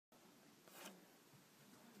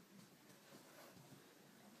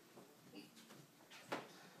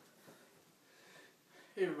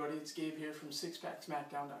Hey everybody, it's Gabe here from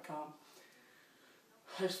sixpacksmackdown.com.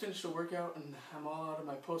 I just finished a workout and I'm all out of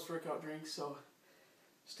my post-workout drink, so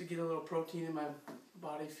just to get a little protein in my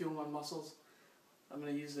body, fuel my muscles, I'm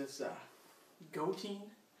going to use this Gotein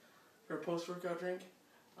for a post-workout drink.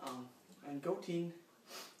 And Gotein,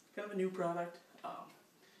 kind of a new product.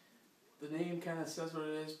 The name kind of says what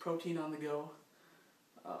it is, protein on the go.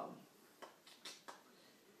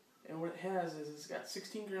 And what it has is it's got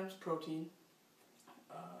 16 grams of protein,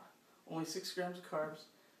 only 6 grams of carbs,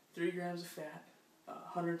 3 grams of fat,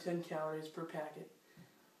 110 calories per packet,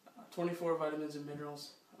 24 vitamins and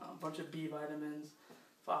minerals, a bunch of B vitamins,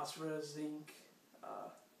 phosphorus, zinc,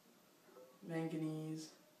 manganese,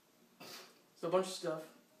 so a bunch of stuff.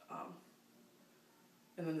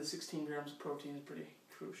 And then the 16 grams of protein is pretty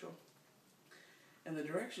crucial. And the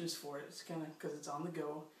directions for it, it's kind of, because it's on the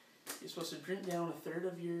go, you're supposed to drink down a third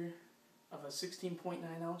of a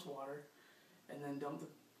 16.9 ounce water, and then dump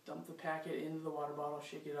the packet into the water bottle,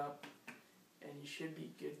 shake it up, and you should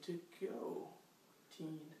be good to go.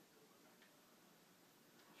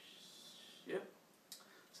 Yep.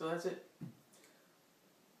 So that's it.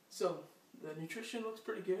 So the nutrition looks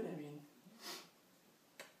pretty good. I mean,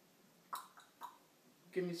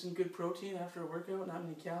 give me some good protein after a workout, not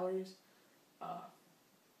many calories.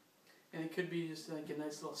 And it could be just like a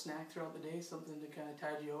nice little snack throughout the day, something to kind of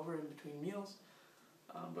tide you over in between meals.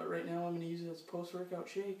 But right now I'm going to use it as a post-workout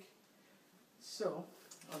shake. So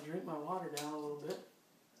I'll drink my water down a little bit.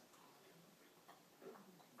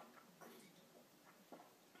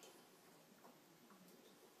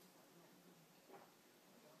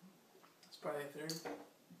 It's probably a third.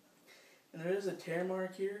 And there is a tear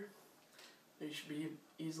mark here. You should be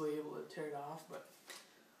easily able to tear it off, but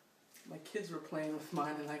my kids were playing with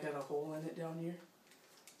mine and I got a hole in it down here.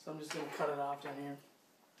 So I'm just going to cut it off down here.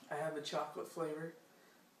 I have the chocolate flavor.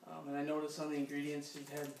 And I noticed on the ingredients it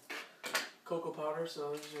had cocoa powder,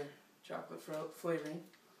 so there's your chocolate flavoring.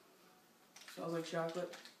 Smells like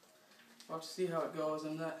chocolate. I'll have to see how it goes.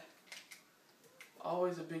 I'm not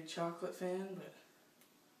always a big chocolate fan, but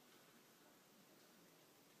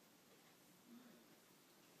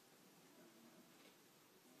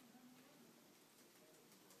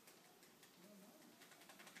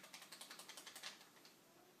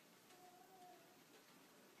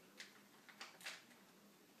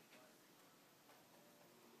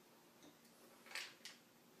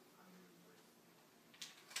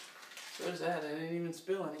there's that. I didn't even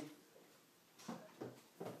spill any.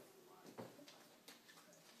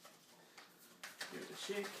 Give it a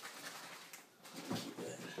shake. Keep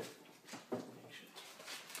that.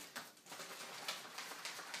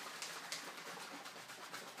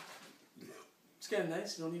 It's kind of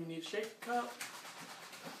nice. You don't even need to shake the cup.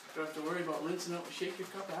 Don't have to worry about rinsing out the shaker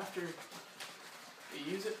cup after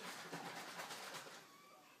you use it.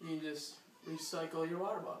 You can just recycle your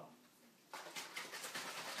water bottle.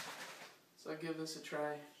 So I'll give this a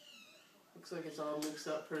try. Looks like it's all mixed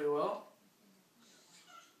up pretty well.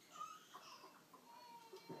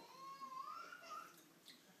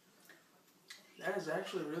 That is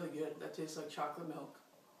actually really good. That tastes like chocolate milk.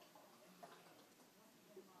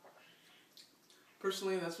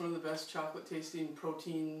 Personally, that's one of the best chocolate tasting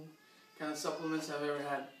protein kind of supplements I've ever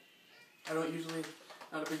had. I don't usually,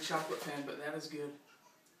 not a big chocolate fan, but that is good.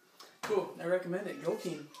 Cool, I recommend it.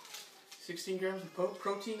 Gotein. 16 grams of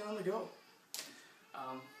protein on the go.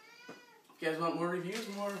 If you guys want more reviews,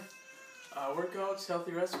 more workouts,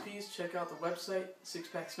 healthy recipes, check out the website,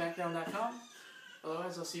 sixpacksmackdown.com.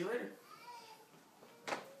 Otherwise, I'll see you later.